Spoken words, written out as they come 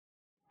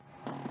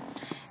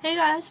Hey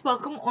guys,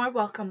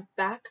 welcome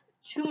back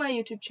to my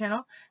YouTube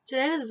channel.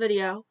 Today's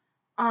video,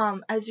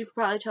 as you can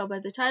probably tell by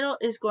the title,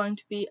 is going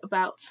to be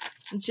about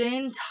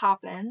Jane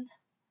Toppan,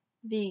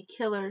 the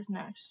killer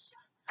nurse.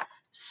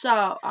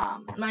 So,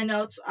 my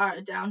notes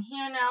are down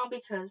here now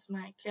because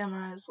my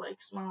camera is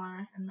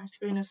smaller and my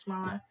screen is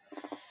smaller.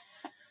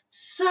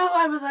 So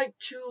I would like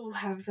to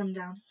have them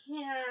down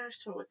here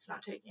so it's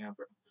not taking up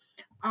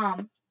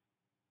room.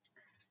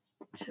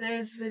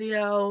 Today's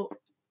video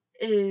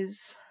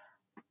is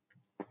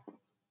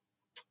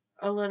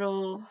a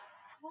little,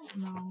 I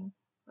don't know,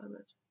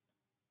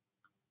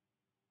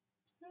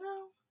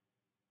 no,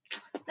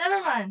 never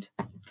mind.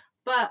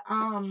 But,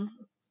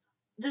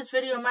 this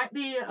video might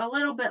be a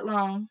little bit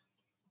long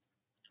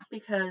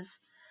because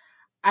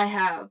I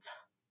have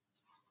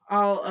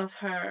all of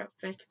her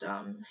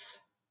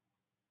victims.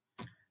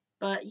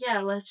 But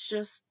yeah,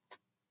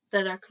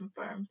 that are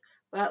confirmed.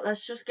 But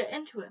let's just get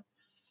into it.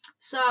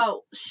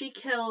 So, she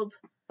killed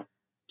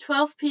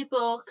 12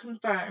 people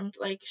confirmed.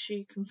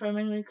 She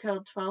confirmingly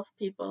killed 12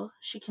 people.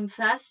 She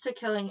confessed to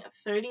killing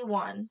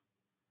 31.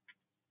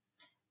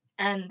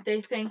 And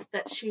they think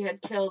that she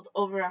had killed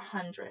over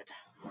 100.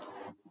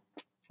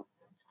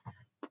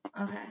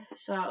 Okay,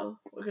 so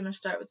we're going to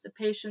start with the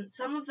patients.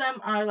 Some of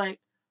them are,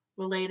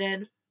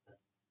 related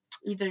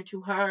either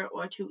to her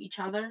or to each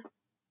other.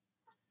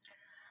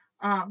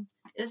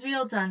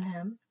 Israel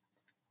Dunham,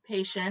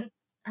 patient,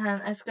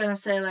 and it's going to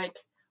say,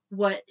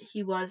 what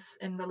he was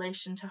in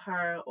relation to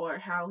her or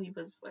how he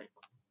was,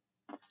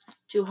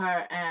 to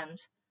her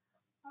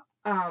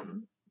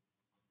and,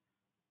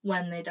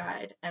 when they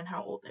died and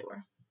how old they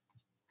were.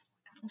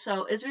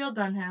 So, Israel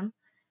Dunham,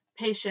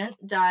 patient,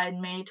 died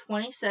May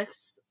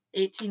 26,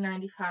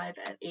 1895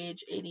 at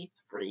age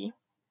 83. You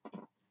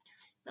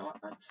know what,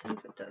 let's see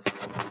if it does.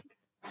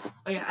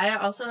 Oh yeah, I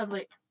also have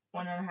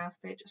 1.5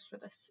 pages for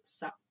this,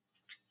 so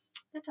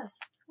it does.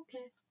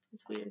 Okay,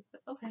 it's weird,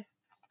 but okay.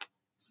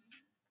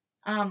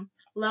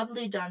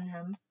 Lovely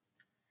Dunham,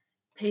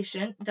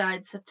 patient,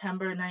 died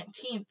September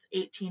 19th,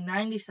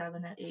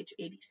 1897 at age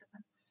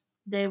 87.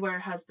 They were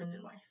husband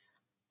and wife.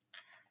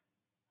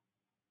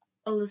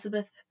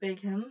 Elizabeth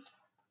Bigham,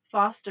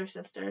 foster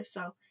sister,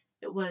 so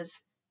it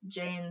was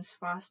Jane's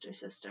foster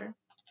sister.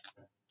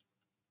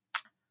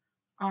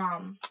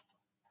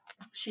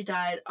 She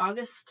died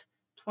August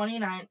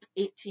 29th,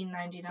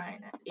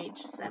 1899 at age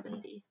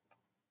 70.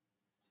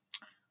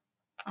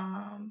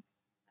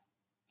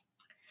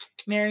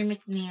 Mary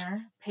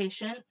McNear,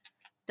 patient,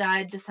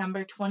 died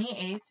December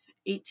 28th,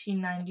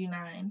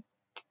 1899,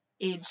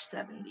 age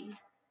 70.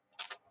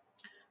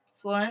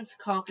 Florence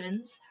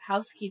Calkins,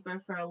 housekeeper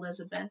for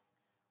Elizabeth,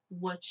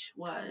 which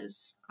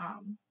was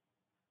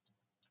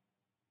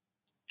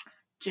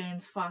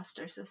Jane's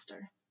foster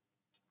sister,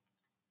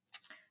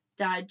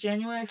 died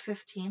January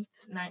 15th,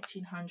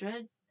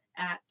 1900,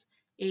 at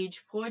age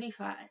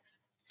 45.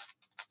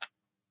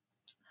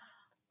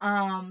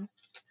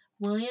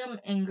 William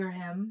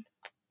Ingraham,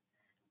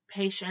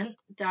 patient,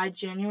 died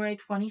January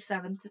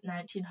 27th,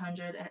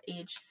 1900, at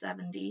age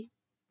 70.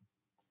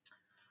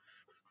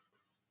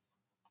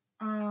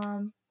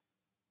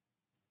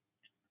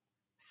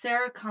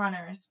 Sarah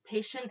Connors,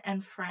 patient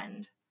and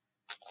friend.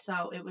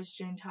 So it was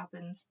Jane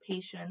Toppan's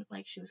patient,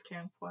 she was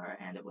caring for her,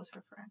 and it was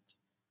her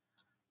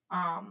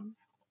friend.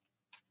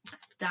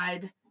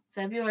 Died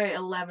February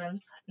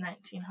 11th,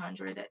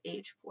 1900, at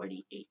age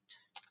 48.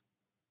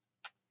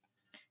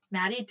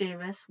 Maddie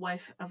Davis,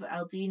 wife of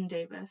Aldine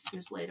Davis,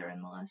 who's later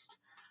in the list,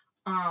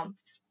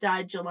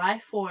 died July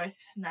 4th,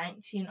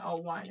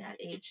 1901, at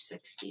age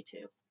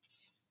 62.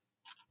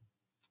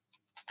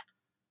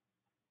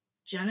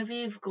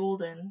 Genevieve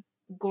Gordon,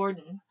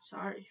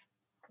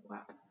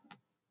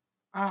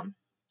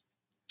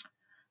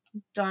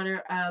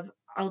 daughter of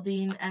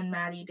Aldine and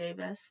Maddie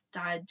Davis,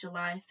 died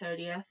July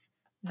 30th,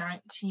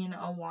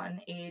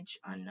 1901, age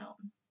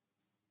unknown.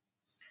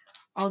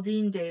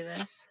 Aldine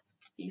Davis,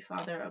 the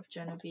father of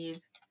Genevieve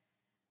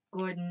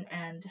Gordon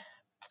and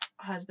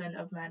husband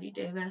of Maddie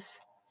Davis,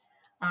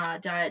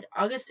 died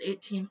August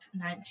 18th,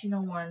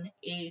 1901,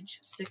 age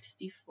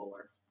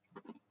 64.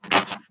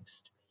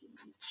 Next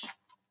page.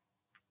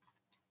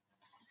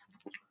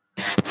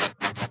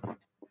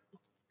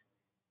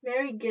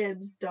 Mary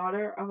Gibbs,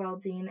 daughter of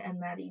Aldine and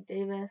Maddie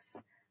Davis,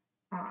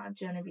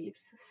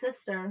 Genevieve's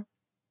sister,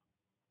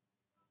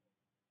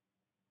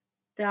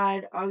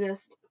 died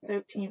August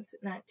 13th,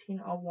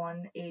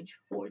 1901, age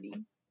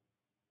 40.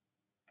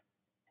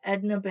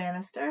 Edna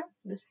Bannister,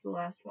 this is the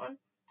last one,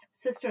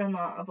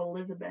 sister-in-law of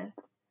Elizabeth,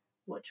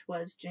 which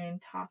was Jane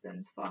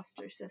Toppan's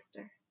foster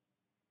sister,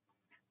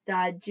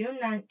 died June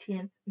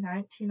 19th,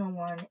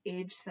 1901,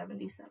 age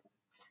 77.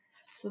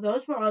 So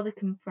those were all the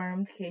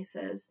confirmed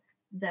cases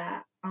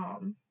that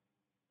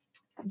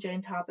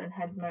Jane Toppan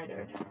had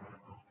murdered.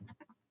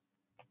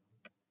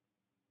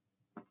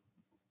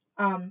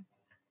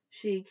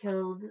 She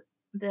killed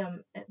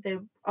them.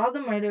 All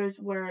the murders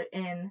were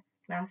in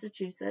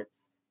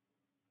Massachusetts,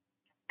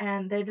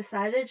 and they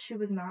decided she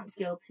was not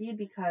guilty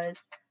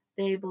because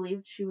they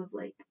believed she was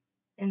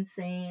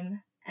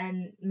insane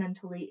and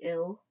mentally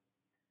ill,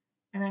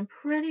 And I'm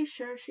pretty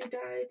sure she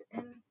died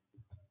in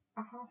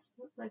a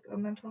hospital, like a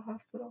mental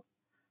hospital.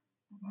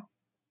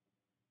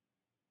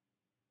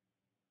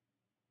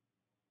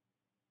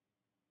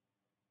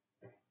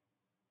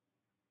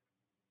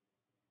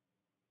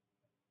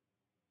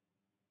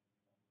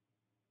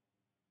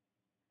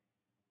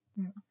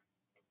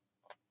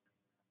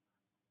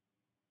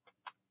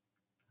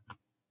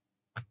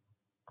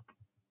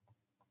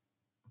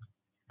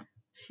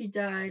 She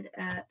died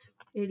at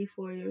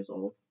 84 years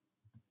old.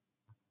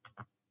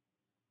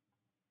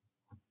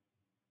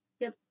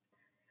 Yep.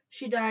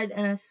 She died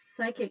in a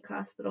psychic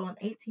hospital in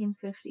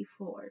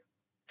 1854.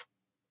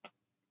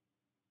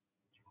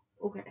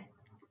 Okay.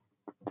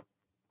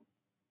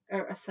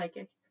 Or a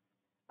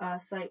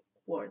psych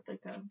ward,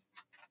 like a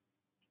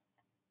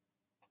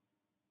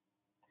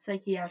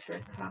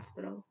psychiatric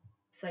hospital,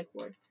 psych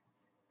ward,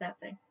 that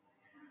thing.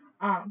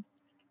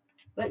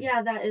 But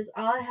yeah, that is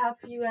all I have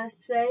for you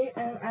guys today,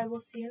 and I will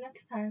see you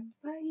next time.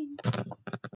 Bye.